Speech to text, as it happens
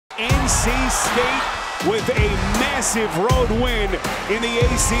NC State with a massive road win in the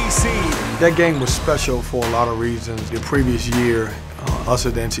ACC. That game was special for a lot of reasons. The previous year, us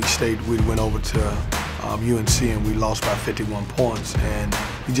at NC State, we went over to UNC and we lost by 51 points, and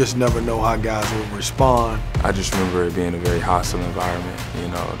you just never know how guys will respond. I just remember it being a very hostile environment. You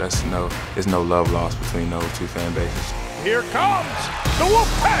know, there's no love lost between those two fan bases. Here comes the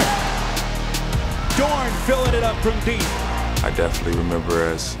Wolfpack! Dorn filling it up from deep. I definitely remember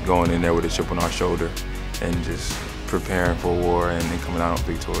us going in there with a chip on our shoulder and just preparing for war and then coming out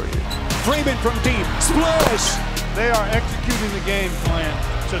victorious. Freeman from deep, splash! They are executing the game plan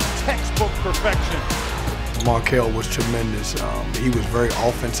to textbook perfection. Markell was tremendous. He was very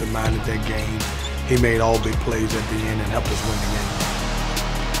offensive-minded that game. He made all big plays at the end and helped us win the game.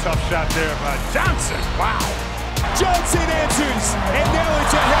 Tough shot there by Johnson. Wow. Johnson answers, and now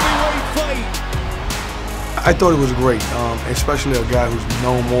it's a heavyweight fight. I thought it was great, especially a guy who's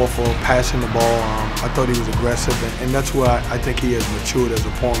known more for passing the ball. I thought he was aggressive, and that's why I think he has matured as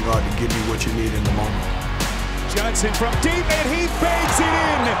a point guard to give you what you need in the moment. Johnson from deep, and he bangs it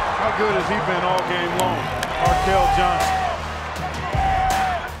in. How good has he been all game long? Markell Johnson.